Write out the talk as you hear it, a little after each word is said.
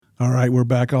All right, we're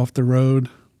back off the road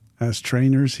as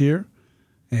trainers here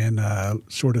and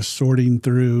sort of sorting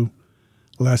through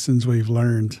lessons we've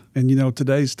learned. And,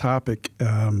 today's topic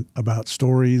about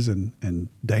stories and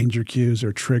danger cues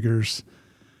or triggers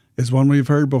is one we've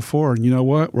heard before. And you know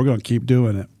what? We're going to keep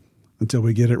doing it until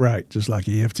we get it right, just like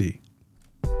EFT.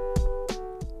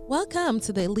 Welcome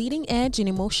to the Leading Edge in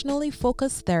Emotionally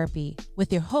Focused Therapy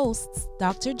with your hosts,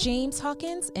 Dr. James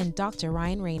Hawkins and Dr.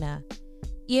 Ryan Reyna.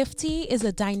 EFT is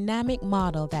a dynamic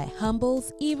model that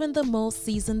humbles even the most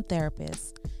seasoned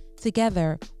therapists.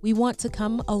 Together, we want to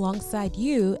come alongside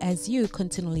you as you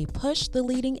continually push the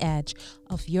leading edge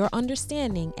of your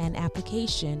understanding and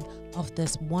application of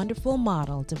this wonderful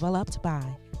model developed by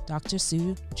Dr.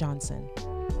 Sue Johnson.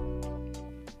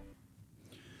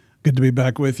 Good to be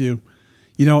back with you.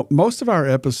 Most of our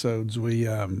episodes,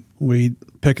 we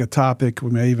pick a topic.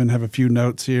 We may even have a few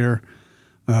notes here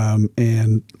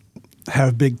and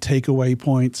have big takeaway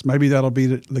points. Maybe that'll be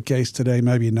the case today,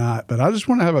 maybe not. But I just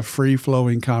want to have a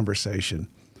free-flowing conversation,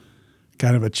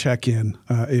 kind of a check-in,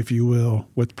 if you will,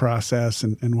 with process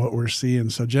and what we're seeing.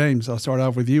 So, James, I'll start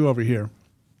off with you over here.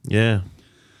 Yeah.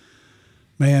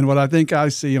 Man, what I think I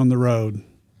see on the road,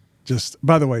 just,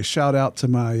 by the way, shout out to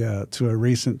my to a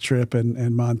recent trip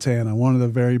in Montana, one of the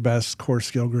very best core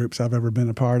skill groups I've ever been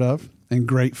a part of, and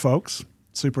great folks,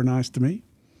 super nice to me,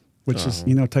 which is,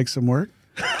 takes some work.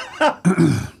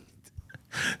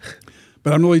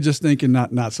 But I'm really just thinking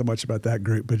not so much about that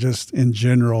group, but just in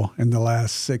general, in the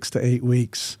last 6 to 8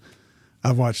 weeks,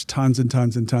 I've watched tons and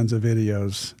tons and tons of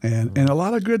videos and a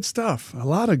lot of good stuff,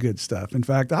 In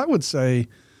fact, I would say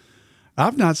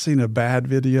I've not seen a bad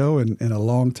video in a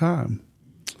long time.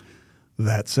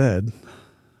 That said,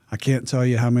 I can't tell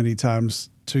you how many times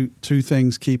two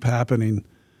things keep happening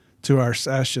to our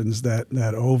sessions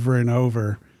that over and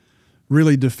over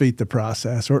really defeat the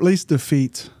process, or at least by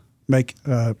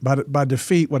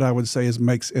defeat, what I would say is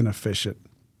makes inefficient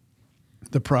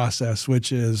the process,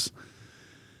 which is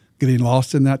getting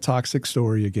lost in that toxic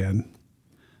story again,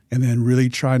 and then really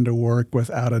trying to work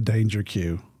without a danger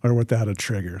cue or without a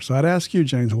trigger. So I'd ask you,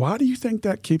 James, why do you think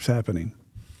that keeps happening?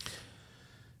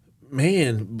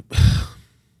 Man,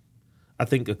 I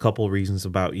think a couple of reasons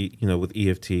about, with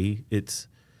EFT, it's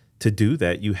to do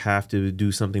that, you have to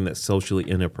do something that's socially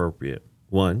inappropriate.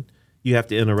 One, you have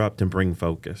to interrupt and bring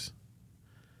focus.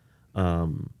 I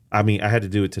had to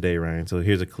do it today, Ryan. So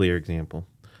here's a clear example.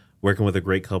 Working with a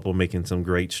great couple, making some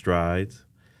great strides,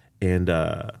 and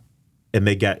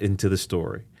they got into the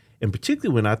story. And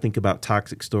particularly when I think about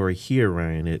toxic story here,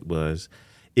 Ryan, it was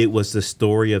the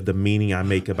story of the meaning I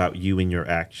make about you and your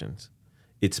actions.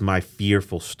 It's my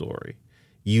fearful story.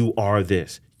 You are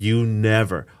this. You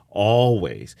never,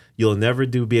 always. You'll never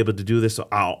be able to do this. So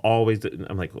I'll always do.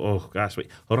 I'm like, oh gosh, wait,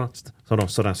 hold on,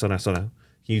 slow down.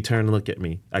 You turn and look at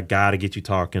me. I got to get you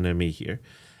talking to me here.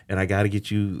 And I got to get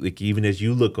you, like, even as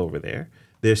you look over there,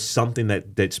 there's something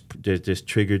that's just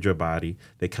triggered your body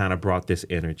that kind of brought this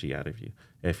energy out of you.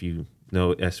 If you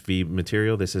know SV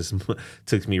material,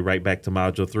 took me right back to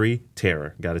module 3,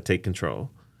 terror, got to take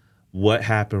control. What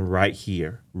happened right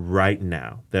here, right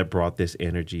now, that brought this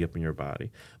energy up in your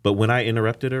body? But when I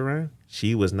interrupted her, Ryan,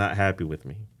 she was not happy with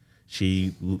me.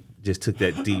 She just took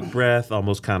that deep breath,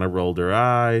 almost kind of rolled her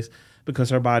eyes, because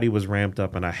her body was ramped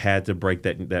up, and I had to break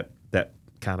that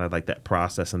kind of like that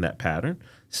process and that pattern,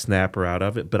 snap her out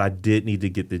of it. But I did need to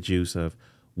get the juice of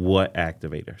what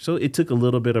activated her. So it took a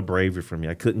little bit of bravery from me.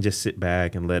 I couldn't just sit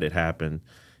back and let it happen.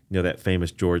 That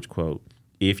famous George quote,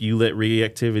 if you let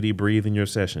reactivity breathe in your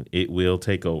session, it will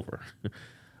take over.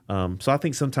 So I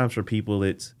think sometimes for people,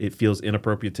 it feels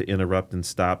inappropriate to interrupt and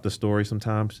stop the story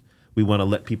sometimes. We want to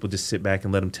let people just sit back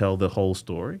and let them tell the whole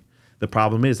story. The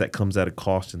problem is that comes at a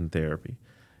cost in therapy,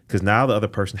 because now the other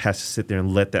person has to sit there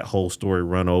and let that whole story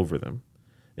run over them.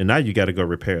 And now you got to go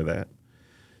repair that.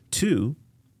 2,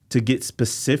 to get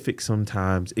specific,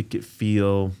 sometimes it could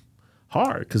feel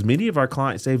hard, because many of our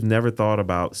clients, they've never thought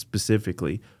about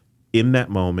specifically in that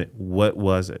moment, what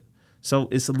was it? So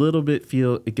it's a little bit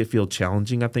it could feel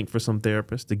challenging, I think, for some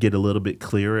therapists to get a little bit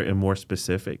clearer and more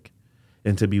specific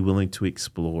and to be willing to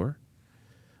explore.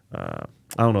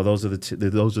 I don't know. Those are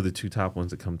the two top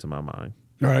ones that come to my mind.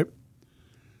 All right.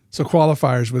 So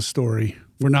qualifiers with story.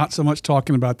 We're not so much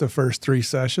talking about the first 3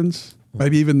 sessions,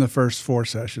 maybe even the first 4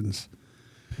 sessions.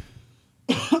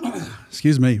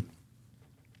 Excuse me.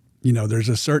 There's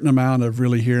a certain amount of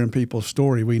really hearing people's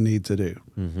story we need to do.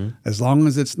 Mm-hmm. As long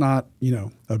as it's not,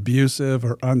 abusive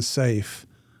or unsafe,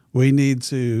 we need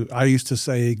to, I used to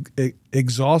say,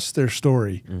 exhaust their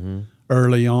story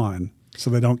early on so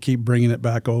they don't keep bringing it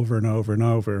back over and over and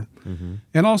over. Mm-hmm.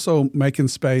 And also making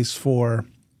space for,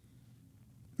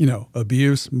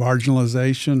 abuse,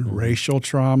 marginalization, racial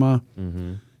trauma,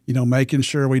 making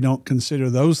sure we don't consider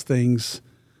those things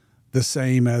the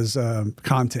same as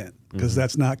content, because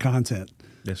that's not content.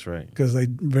 That's right. Because they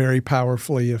very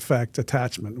powerfully affect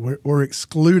attachment. We're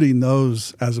excluding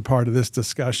those as a part of this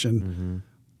discussion,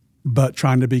 but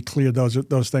trying to be clear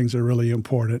those things are really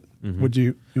important. Would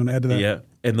you want to add to that? Yeah.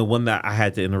 And the one that I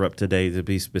had to interrupt today to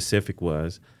be specific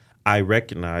was, I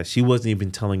recognized she wasn't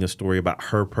even telling a story about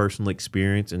her personal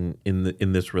experience in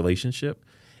this relationship.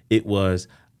 It was,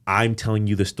 I'm telling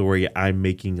you the story I'm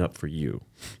making up for you.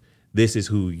 This is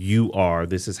who you are.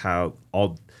 This is how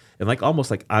and like almost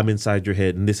like I'm inside your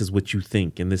head and this is what you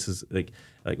think. And this is like,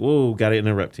 whoa, got to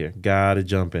interrupt here. Got to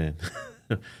jump in.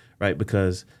 Right?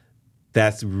 Because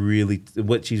that's really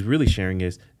what she's really sharing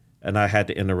is, and I had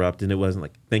to interrupt, and it wasn't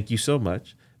like, thank you so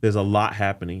much. There's a lot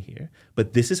happening here.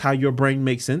 But this is how your brain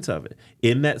makes sense of it.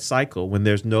 In that cycle, when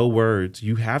there's no words,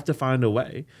 you have to find a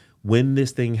way. When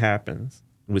this thing happens,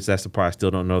 which that's the part I still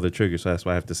don't know the trigger, so that's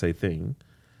why I have to say thing.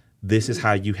 This is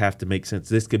how you have to make sense.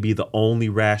 This could be the only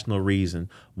rational reason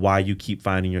why you keep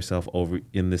finding yourself over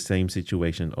in the same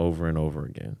situation over and over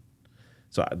again.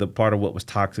 So the part of what was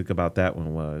toxic about that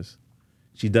one was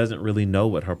she doesn't really know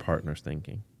what her partner's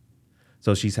thinking.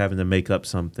 So she's having to make up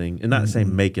something, and not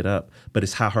saying make it up, but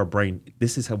it's how her brain,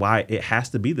 this is why it has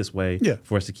to be this way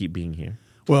for us to keep being here.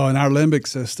 Well, in our limbic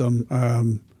system,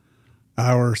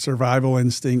 our survival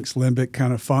instincts, limbic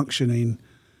kind of functioning,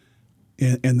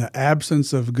 in the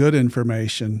absence of good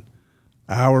information,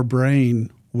 our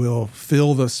brain will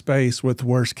fill the space with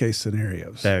worst case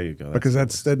scenarios. There you go. Because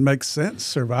that makes sense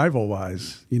survival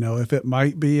wise. If it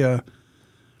might be a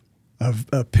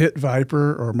pit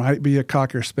viper or might be a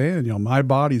cocker spaniel, my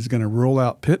body's going to rule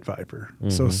out pit viper.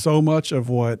 So much of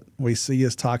what we see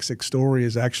as toxic story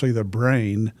is actually the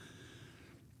brain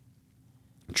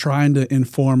trying to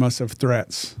inform us of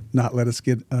threats, not let us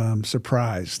get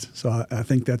surprised. So I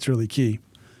think that's really key.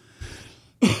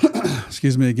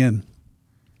 Excuse me again.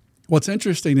 What's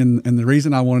interesting, and the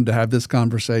reason I wanted to have this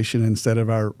conversation instead of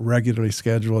our regularly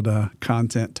scheduled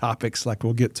content topics like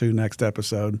we'll get to next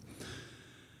episode,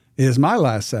 is my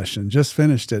last session. Just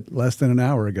finished it less than an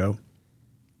hour ago.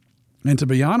 And to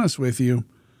be honest with you,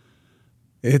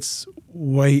 it's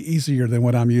way easier than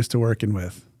what I'm used to working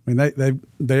with. I mean,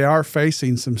 they are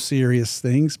facing some serious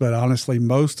things, but honestly,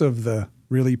 most of the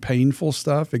really painful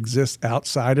stuff exists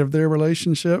outside of their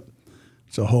relationship.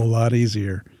 It's a whole lot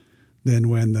easier than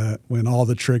when all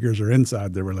the triggers are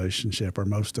inside the relationship, or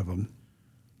most of them.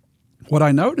 What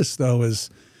I noticed, though,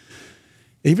 is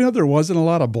even though there wasn't a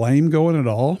lot of blame going at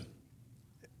all,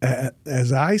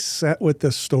 as I sat with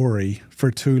this story for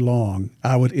too long,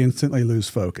 I would instantly lose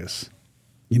focus.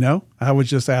 I was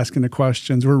just asking the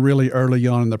questions. We're really early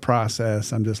on in the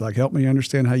process. I'm just like, help me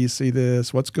understand how you see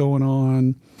this. What's going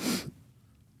on?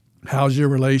 How's your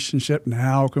relationship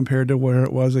now compared to where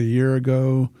it was a year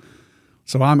ago?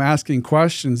 So I'm asking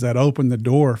questions that open the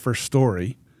door for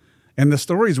story. And the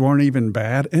stories weren't even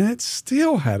bad, and it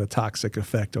still had a toxic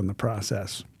effect on the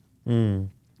process.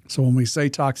 So when we say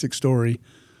toxic story,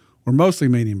 we're mostly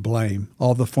meaning blame,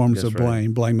 all the forms of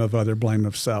blame, blame of other, blame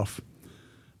of self.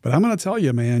 But I'm going to tell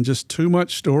you, man, just too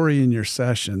much story in your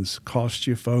sessions costs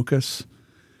you focus.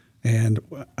 And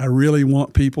I really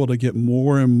want people to get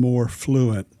more and more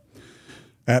fluent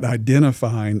at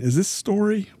identifying, is this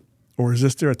story or is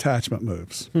this their attachment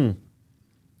moves?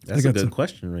 That's a good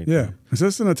question right there. Is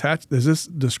this is this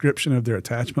description of their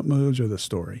attachment moves or the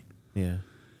story? Yeah.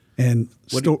 And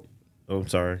I'm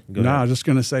sorry. Go No, ahead. I was just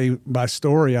going to say by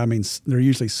story, I mean, they're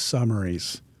usually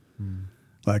summaries.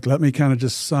 Like, let me kind of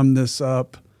just sum this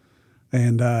up,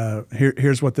 and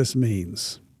here's what this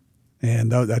means.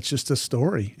 And that's just a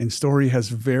story. And story has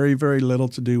very, very little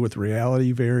to do with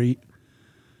reality.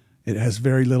 It has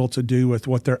very little to do with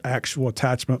what their actual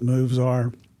attachment moves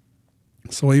are.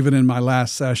 So even in my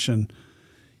last session,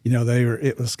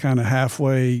 it was kind of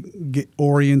halfway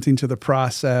orienting to the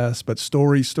process, but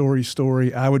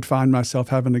story. I would find myself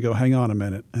having to go, hang on a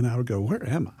minute. And I would go, where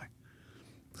am I?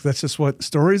 That's just what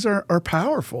stories are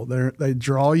powerful. They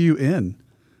draw you in.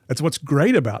 That's what's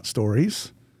great about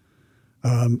stories.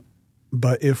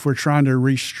 But if we're trying to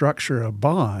restructure a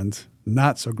bond,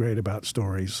 not so great about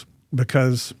stories,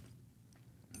 because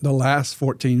the last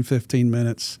 14, 15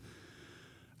 minutes,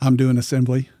 I'm doing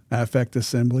affect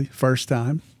assembly, first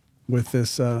time with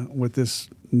this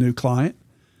new client.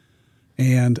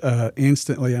 And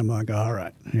instantly I'm like, all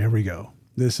right, here we go.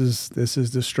 This is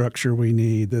the structure we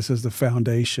need. This is the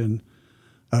foundation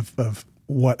of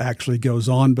what actually goes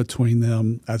on between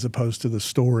them as opposed to the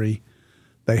story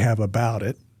they have about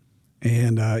it.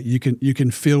 and you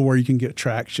can feel where you can get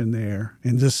traction there.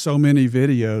 And just so many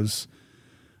videos,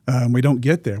 we don't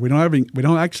get there. We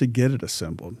don't actually get it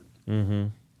assembled. Mm-hmm.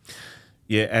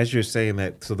 Yeah, as you're saying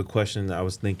that, so the question I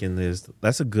was thinking is,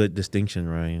 that's a good distinction,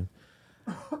 Ryan.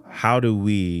 How do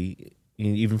we,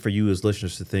 and even for you as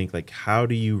listeners to think, like, how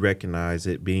do you recognize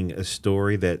it being a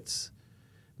story that's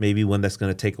maybe one that's going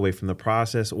to take away from the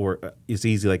process, or it's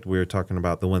easy, like we were talking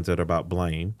about, the ones that are about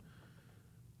blame.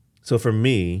 So for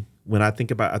me, when I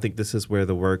think this is where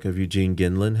the work of Eugene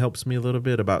Gendlin helps me a little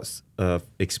bit about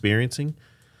experiencing.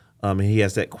 And he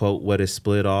has that quote, "What is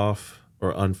split off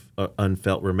or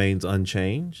unfelt remains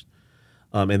unchanged."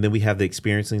 And then we have the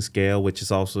experiencing scale, which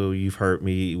is also, you've heard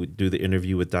me do the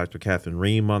interview with Dr. Catherine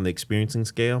Ream on the experiencing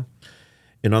scale.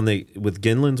 And with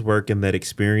Gendlin's work in that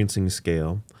experiencing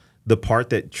scale, the part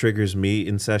that triggers me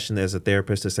in session as a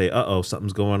therapist to say,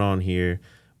 something's going on here,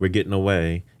 we're getting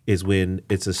away, is when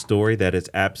it's a story that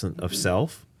is absent of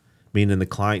self, meaning the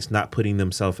client's not putting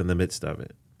themselves in the midst of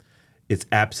it. It's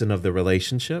absent of the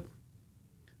relationship.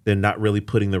 They're not really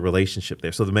putting the relationship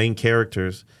there. So the main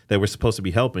characters that we're supposed to be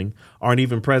helping aren't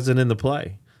even present in the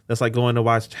play. That's like going to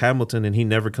watch Hamilton and he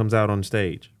never comes out on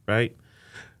stage, right?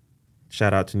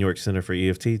 Shout out to New York Center for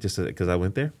EFT, just because I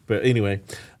went there. But anyway,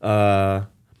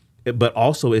 but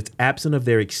also it's absent of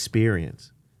their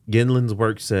experience. Gendlin's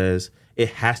work says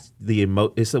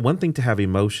it's one thing to have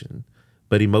emotion,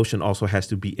 but emotion also has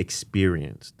to be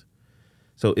experienced.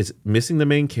 So it's missing the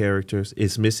main characters,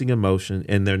 it's missing emotion,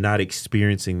 and they're not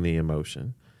experiencing the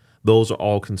emotion. Those are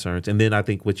all concerns. And then I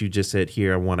think what you just said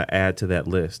here, I want to add to that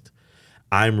list.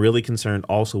 I'm really concerned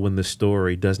also when the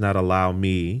story does not allow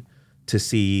me to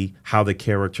see how the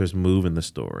characters move in the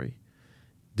story.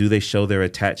 Do they show their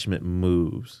attachment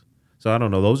moves? So I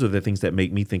don't know. Those are the things that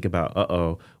make me think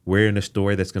about, we're in a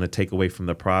story that's going to take away from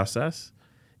the process,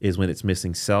 is when it's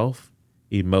missing self,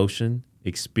 emotion,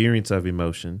 experience of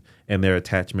emotion, and their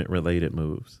attachment-related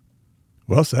moves.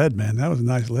 Well said, man. That was a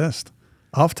nice list.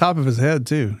 Off top of his head,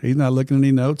 too. He's not looking at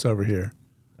any notes over here.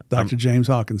 Dr. James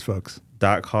Hawkins, folks.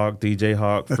 Doc Hawk, DJ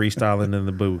Hawk, freestyling in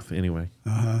the booth. Anyway.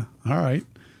 All right.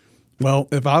 Well,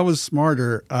 if I was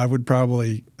smarter, I would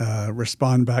probably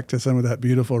respond back to some of that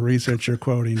beautiful research you're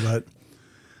quoting. But,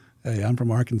 hey, I'm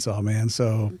from Arkansas, man.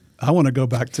 So I want to go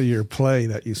back to your play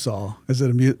that you saw. Is it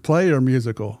a play or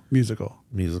musical? Musical.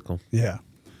 Yeah.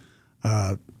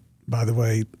 By the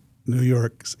way, New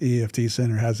York's EFT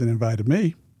Center hasn't invited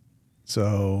me.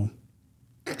 So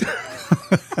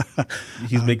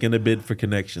he's making a bid for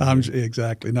connection.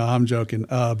 Exactly. No, I'm joking.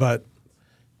 But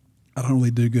I don't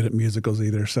really do good at musicals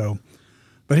either. So,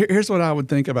 but here's what I would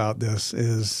think about this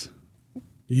is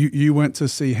you went to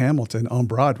see Hamilton on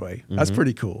Broadway. That's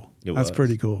pretty cool. That's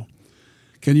pretty cool.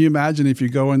 Can you imagine if you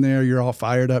go in there, you're all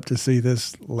fired up to see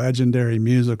this legendary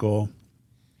musical,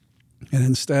 and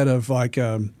instead of like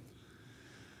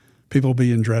people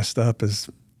being dressed up as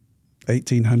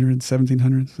 1800s,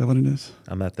 1700s, is that what it is?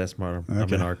 I'm not that smart.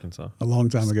 I'm in Arkansas. A long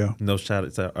time ago. No shout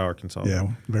out to Arkansas. Yeah,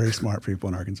 very smart people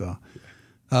in Arkansas.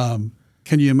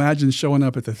 Can you imagine showing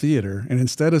up at the theater and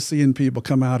instead of seeing people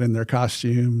come out in their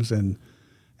costumes and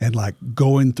like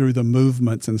going through the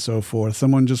movements and so forth,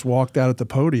 someone just walked out at the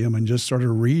podium and just started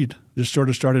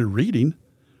reading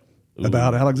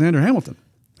about Alexander Hamilton.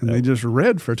 And they just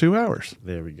read for 2 hours.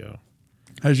 There we go.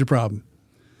 How's your problem?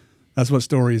 That's what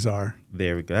stories are.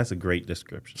 There we go. That's a great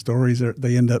description. Stories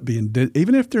they end up being,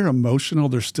 even if they're emotional,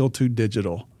 they're still too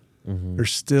digital. Mm-hmm.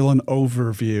 There's still an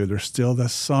overview. There's still the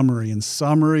summary. And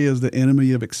summary is the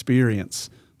enemy of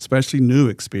experience, especially new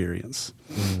experience.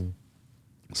 Mm-hmm.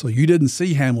 So you didn't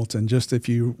see Hamilton just if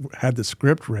you had the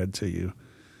script read to you.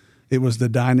 It was the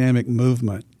dynamic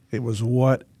movement. It was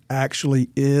what actually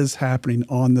is happening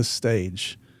on the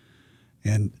stage.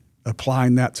 And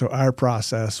applying that to our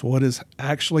process, what is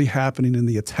actually happening in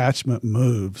the attachment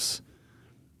moves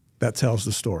that tells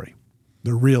the story,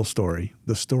 the real story,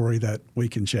 the story that we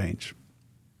can change.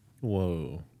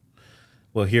 Whoa.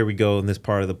 Well, here we go in this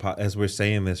part of the as we're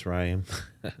saying this, Ryan,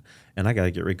 and I got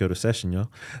to get ready to go to session,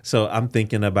 y'all. So I'm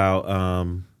thinking about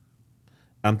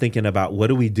what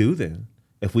do we do then?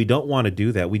 If we don't want to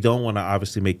do that, we don't want to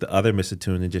obviously make the other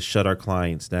misattuned and just shut our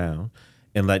clients down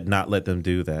and not let them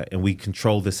do that. And we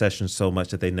control the session so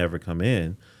much that they never come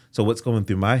in. So what's going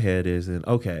through my head is,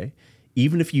 okay,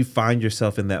 even if you find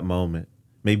yourself in that moment,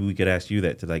 maybe we could ask you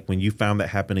that, to like when you found that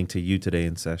happening to you today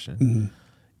in session, mm-hmm.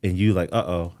 and you like,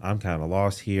 I'm kind of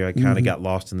lost here. I kind of mm-hmm. got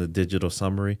lost in the digital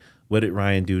summary. What did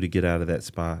Ryan do to get out of that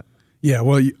spot? Yeah,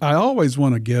 well, I always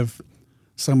want to give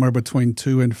somewhere between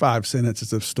 2 and 5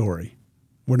 sentences of story.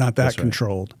 We're not that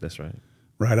controlled. That's right.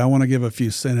 right? I want to give a few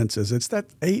sentences. It's that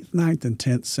 8th, 9th, and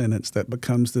 10th sentence that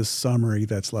becomes this summary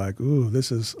that's like, ooh,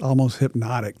 this is almost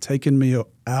hypnotic, taking me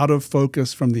out of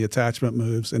focus from the attachment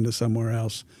moves into somewhere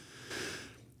else.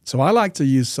 So I like to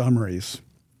use summaries.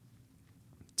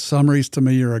 Summaries to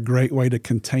me are a great way to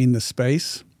contain the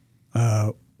space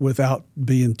without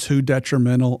being too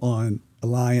detrimental on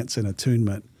alliance and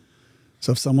attunement.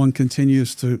 So if someone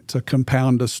continues to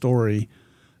compound a story,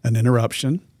 an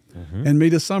interruption, and me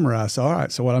to summarize. All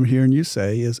right, so what I'm hearing you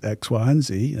say is X, Y, and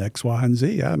Z. X, Y, and Z,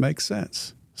 yeah, it makes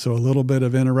sense. So a little bit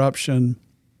of interruption,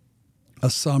 a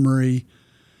summary,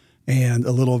 and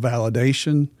a little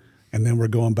validation, and then we're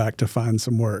going back to find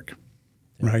some work,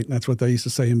 right? That's what they used to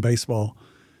say in baseball.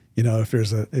 You know, if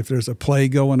there's a play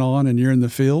going on and you're in the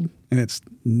field and it's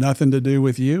nothing to do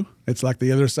with you, it's like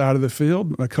the other side of the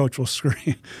field. My coach would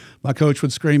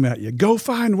scream at you, "Go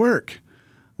find work."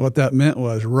 What that meant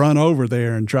was run over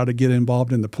there and try to get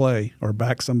involved in the play or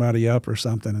back somebody up or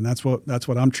something. And that's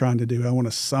what I'm trying to do. I want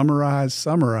to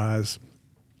summarize,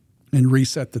 and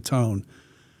reset the tone.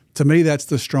 To me, that's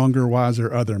the stronger,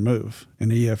 wiser, other move.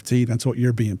 In EFT, that's what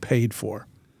you're being paid for.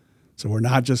 So we're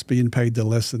not just being paid to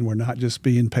listen. We're not just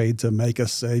being paid to make a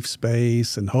safe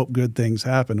space and hope good things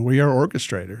happen. We are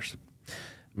orchestrators.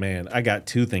 Man, I got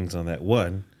two things on that.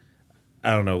 One,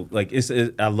 I don't know, like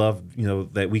I love,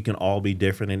 that we can all be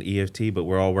different in EFT, but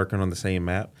we're all working on the same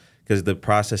map, because the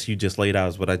process you just laid out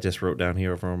is what I just wrote down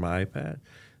here from my iPad.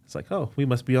 It's like, oh, we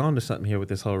must be on to something here with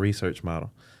this whole research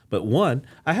model. But one,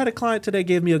 I had a client today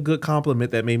gave me a good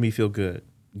compliment that made me feel good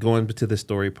going to the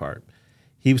story part.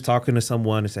 He was talking to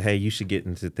someone and said, hey, you should get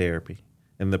into therapy.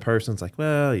 And the person's like,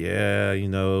 well, yeah,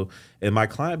 And my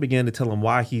client began to tell him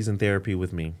why he's in therapy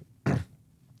with me.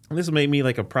 And this made me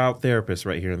like a proud therapist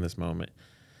right here in this moment.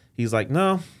 He's like,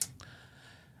 no,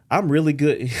 I'm really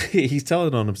good. He's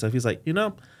telling on himself. He's like,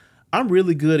 I'm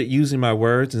really good at using my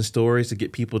words and stories to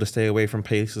get people to stay away from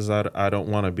places I don't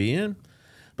want to be in.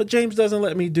 But James doesn't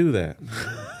let me do that.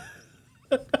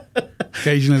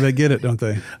 Occasionally they get it, don't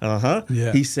they? Uh-huh.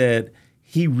 Yeah. He said,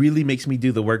 he really makes me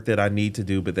do the work that I need to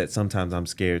do, but that sometimes I'm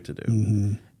scared to do.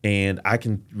 Mm-hmm. And I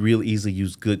can real easily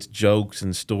use good jokes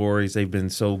and stories. They've been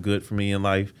so good for me in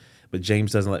life. But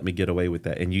James doesn't let me get away with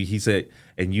that. And he said,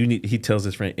 he tells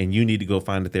his friend, and you need to go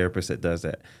find a therapist that does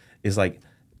that. It's like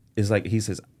he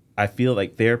says, I feel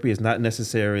like therapy is not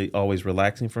necessarily always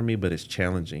relaxing for me, but it's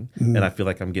challenging. Mm. And I feel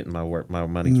like I'm getting my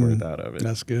money's worth out of it.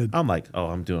 That's good. I'm like, oh,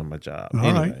 I'm doing my job. All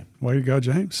right. Way to go,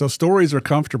 James. So stories are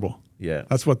comfortable. Yeah.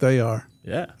 That's what they are.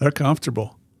 Yeah. They're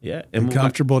comfortable. Yeah. And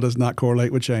comfortable does not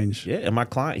correlate with change. Yeah. And my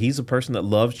client, he's a person that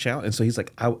loves challenge. And so he's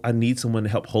like, I need someone to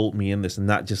help hold me in this and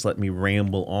not just let me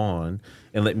ramble on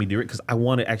and let me do it, because I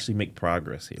want to actually make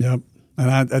progress here. Yep.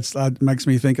 And that makes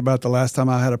me think about the last time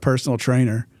I had a personal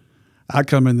trainer. I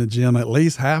come in the gym at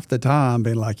least half the time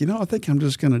being like, I think I'm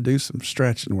just going to do some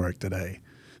stretching work today.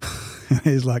 And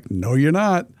he's like, no, you're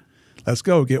not. Let's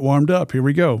go. Get warmed up. Here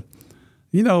we go.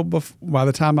 By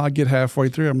the time I get halfway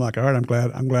through, I'm like, all right,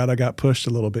 I'm glad I got pushed a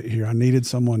little bit here. I needed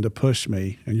someone to push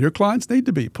me. And your clients need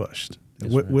to be pushed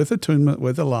with attunement,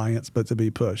 with alliance, but to be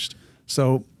pushed.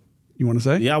 So you want to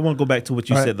say? Yeah, I want to go back to what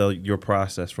you said, though, your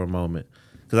process for a moment,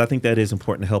 because I think that is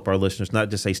important to help our listeners, not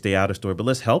just say stay out of story, but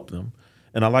let's help them.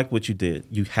 And I like what you did.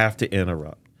 You have to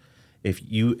interrupt. If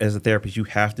you, as a therapist, you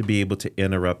have to be able to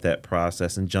interrupt that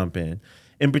process and jump in.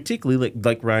 And particularly,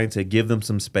 like Ryan said, give them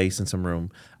some space and some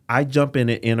room. I jump in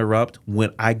and interrupt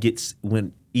when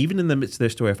even in the midst of their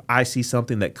story, if I see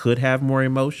something that could have more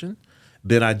emotion,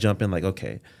 then I jump in like,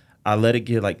 okay, I let it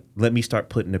get like, let me start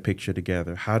putting a picture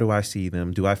together. How do I see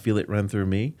them? Do I feel it run through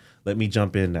me? Let me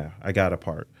jump in now. I got a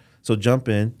part. So jump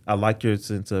in. I like your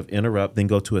sense of interrupt, then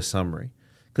go to a summary.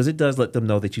 Because it does let them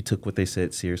know that you took what they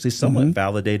said seriously. Somewhat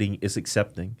validating is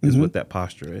accepting is what that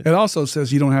posture is. It also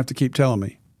says you don't have to keep telling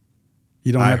me.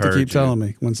 You don't have to keep telling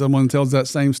me. When someone tells that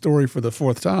same story for the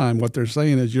fourth time, what they're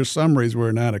saying is your summaries were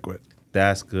inadequate.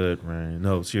 That's good, Ryan.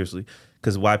 No, seriously.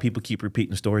 Because why people keep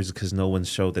repeating stories is because no one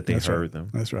showed that they heard them.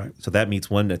 That's right. So that meets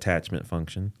one attachment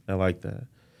function. I like that.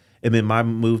 And then my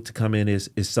move to come in is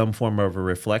some form of a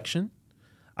reflection.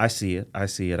 I see it. I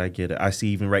get it. I see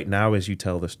even right now as you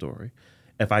tell the story.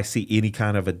 If I see any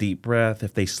kind of a deep breath,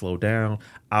 if they slow down,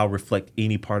 I'll reflect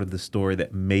any part of the story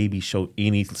that maybe showed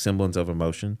any semblance of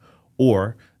emotion,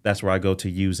 or that's where I go to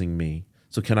using me.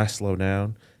 So can I slow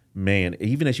down? Man,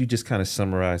 even as you just kind of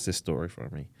summarize this story for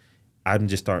me, I'm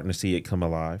just starting to see it come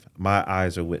alive. My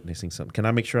eyes are witnessing something. Can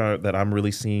I make sure that I'm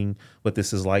really seeing what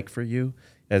this is like for you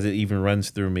as it even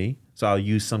runs through me? So I'll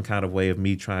use some kind of way of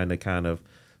me trying to kind of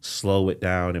slow it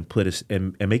down and put it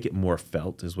and make it more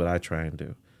felt is what I try and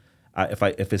do.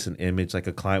 If it's an image, like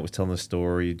a client was telling a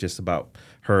story just about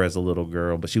her as a little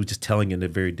girl, but she was just telling it in a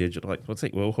very digital, like, let's say,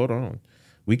 well, hold on.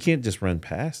 We can't just run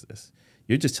past this.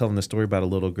 You're just telling the story about a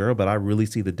little girl, but I really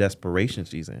see the desperation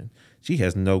she's in. She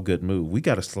has no good move. We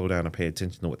got to slow down and pay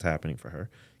attention to what's happening for her.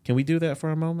 Can we do that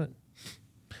for a moment?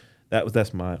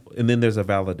 That's my, and then there's a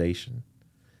validation.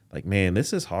 Like, man,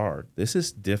 this is hard. This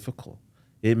is difficult.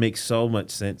 It makes so much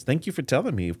sense. Thank you for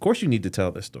telling me. Of course you need to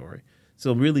tell this story.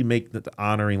 So really make the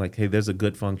honoring, like, hey, there's a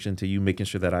good function to you, making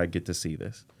sure that I get to see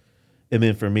this. And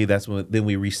then for me, that's when then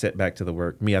we reset back to the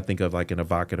work. Me, I think of like an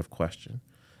evocative question.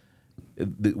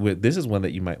 This is one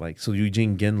that you might like. So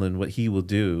Eugene Gendlin, what he will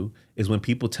do is when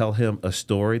people tell him a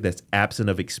story that's absent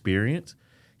of experience,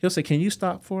 he'll say, can you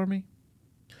stop for me?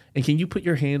 And can you put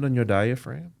your hand on your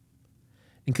diaphragm?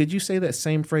 And could you say that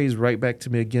same phrase right back to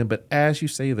me again? But as you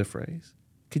say the phrase,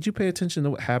 could you pay attention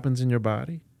to what happens in your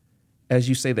body as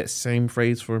you say that same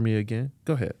phrase for me again?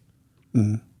 Go ahead.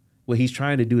 Mm-hmm. What he's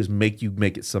trying to do is make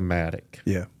it somatic.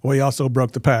 Yeah. Well, he also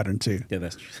broke the pattern too. Yeah,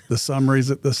 that's true. The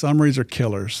summaries are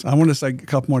killers. I want to say a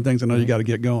couple more things. I know you got to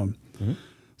get going. Mm-hmm.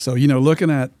 So, looking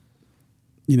at,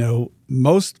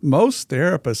 most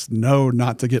therapists know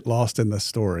not to get lost in the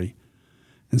story.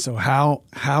 And so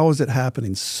how is it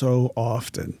happening so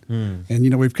often?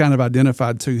 And, we've kind of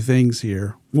identified two things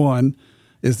here. One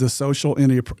is the social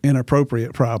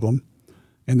inappropriate problem.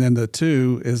 And then the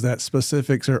two is that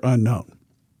specifics are unknown.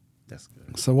 That's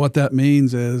good. So what that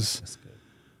means is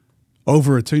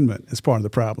over-attunement is part of the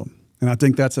problem. And I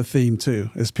think that's a theme too,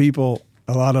 is people,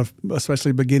 a lot of,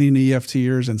 especially beginning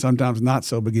EFTers and sometimes not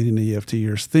so beginning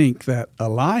EFTers, think that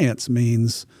alliance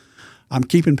means I'm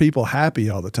keeping people happy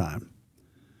all the time.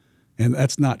 And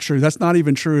that's not true. That's not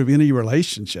even true of any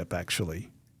relationship,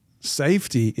 actually.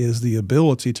 Safety is the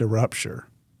ability to rupture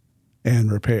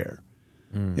and repair.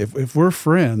 If we're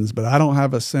friends, but I don't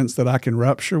have a sense that I can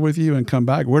rupture with you and come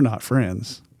back, we're not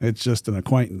friends. It's just an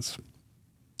acquaintance.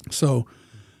 So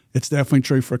it's definitely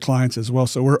true for clients as well.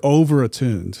 So we're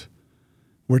over-attuned.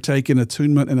 We're taking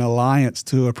attunement and alliance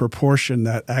to a proportion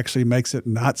that actually makes it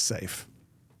not safe.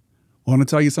 Want to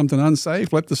tell you something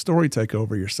unsafe? Let the story take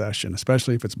over your session,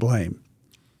 especially if it's blame.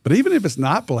 But even if it's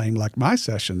not blame, like my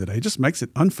session today, it just makes it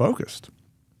unfocused.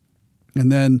 And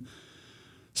then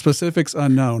specifics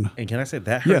unknown. And can I say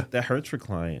that hurts for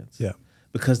clients? Yeah.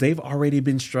 Because they've already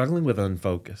been struggling with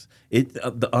unfocus.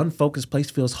 The unfocused place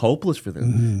feels hopeless for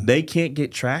them. Mm-hmm. They can't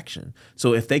get traction.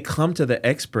 So if they come to the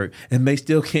expert and they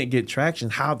still can't get traction,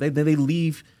 how they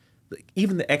leave?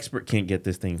 Even the expert can't get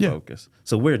this thing focused.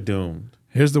 So we're doomed.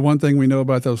 Here's the one thing we know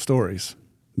about those stories.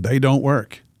 They don't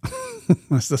work.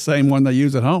 That's the same one they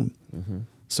use at home. Mm-hmm.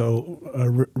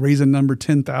 So reason number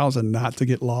 10,000 not to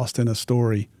get lost in a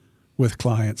story with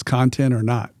clients, content or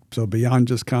not. So beyond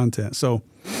just content. So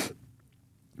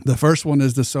the first one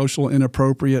is the social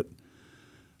inappropriate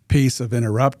piece of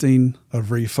interrupting, of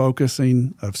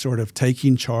refocusing, of sort of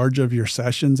taking charge of your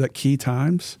sessions at key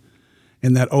times.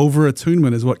 And that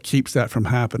over-attunement is what keeps that from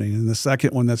happening. And the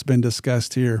second one that's been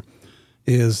discussed here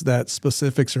is that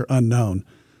specifics are unknown.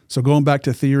 So going back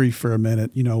to theory for a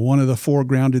minute, one of the four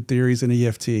grounded theories in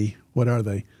EFT, what are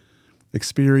they?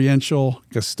 Experiential,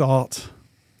 Gestalt.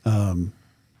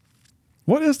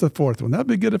 What is the fourth one? That'd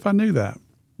be good if I knew that.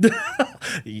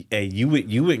 Hey, you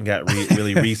wouldn't got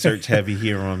really research heavy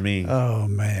here on me. Oh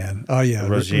man. Oh yeah.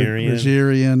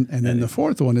 Rogerian. And then the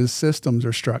fourth one is systems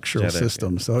or structural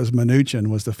systems. So as Mnuchin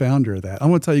was the founder of that. I'm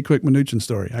going to tell you a quick Mnuchin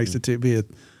story. I used to be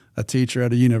a teacher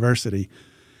at a university.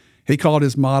 He called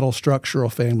his model structural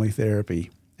family therapy.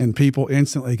 And people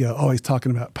instantly go, oh, he's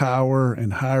talking about power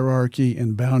and hierarchy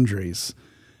and boundaries.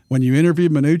 When you interview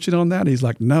Mnuchin on that, he's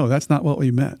like, no, that's not what we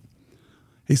meant.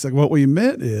 He's like, what we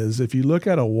meant is if you look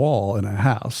at a wall in a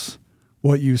house,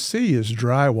 what you see is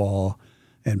drywall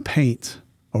and paint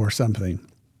or something,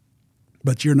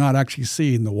 but you're not actually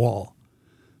seeing the wall.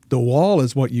 The wall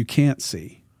is what you can't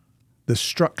see. The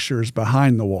structures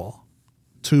behind the wall,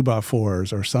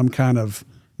 2x4s or some kind of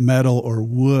metal or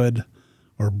wood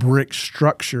or brick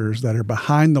structures that are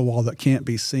behind the wall that can't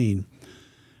be seen.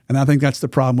 And I think that's the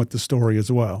problem with the story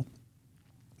as well.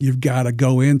 You've got to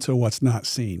go into what's not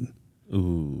seen.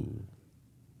 Ooh.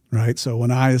 Right? So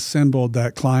when I assembled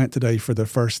that client today for the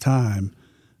first time,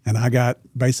 and I got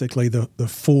basically the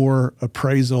four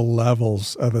appraisal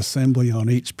levels of assembly on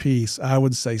each piece, I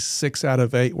would say 6 out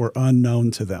of 8 were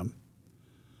unknown to them.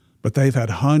 But they've had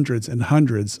hundreds and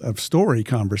hundreds of story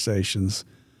conversations,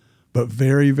 but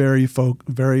very, very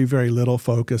little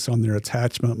focus on their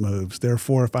attachment moves.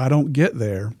 Therefore, if I don't get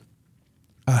there,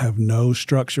 I have no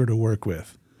structure to work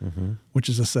with, which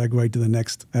is a segue to the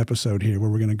next episode here where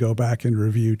we're going to go back and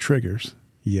review triggers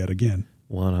yet again.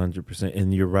 100%.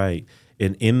 And you're right.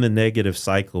 And in the negative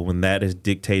cycle, when that is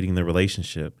dictating the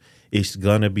relationship, it's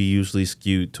going to be usually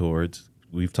skewed towards,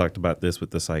 we've talked about this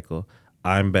with the cycle,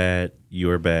 I'm bad,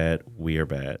 you're bad, we are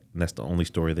bad. And that's the only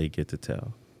story they get to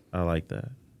tell. I like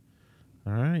that.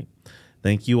 All right.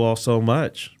 Thank you all so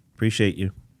much. Appreciate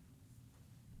you.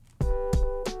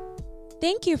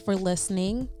 Thank you for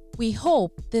listening. We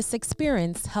hope this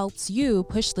experience helps you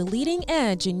push the leading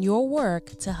edge in your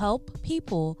work to help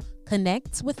people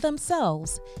connect with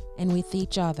themselves and with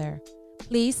each other.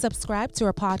 Please subscribe to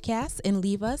our podcast and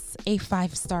leave us a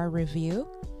 5-star review.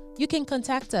 You can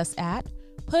contact us at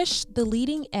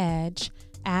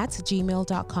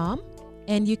pushtheleadingedge@gmail.com,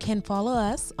 and you can follow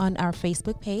us on our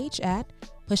Facebook page at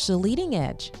Push the Leading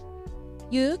Edge.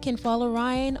 You can follow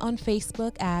Ryan on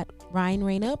Facebook at Ryan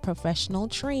Reyna Professional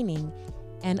Training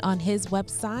and on his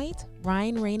website,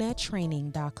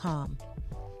 ryanreynatraining.com.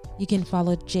 You can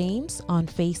follow James on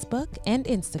Facebook and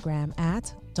Instagram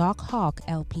at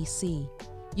DocHawkLPC.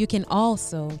 You can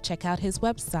also check out his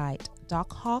website,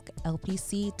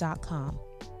 DocHawkLPC.com.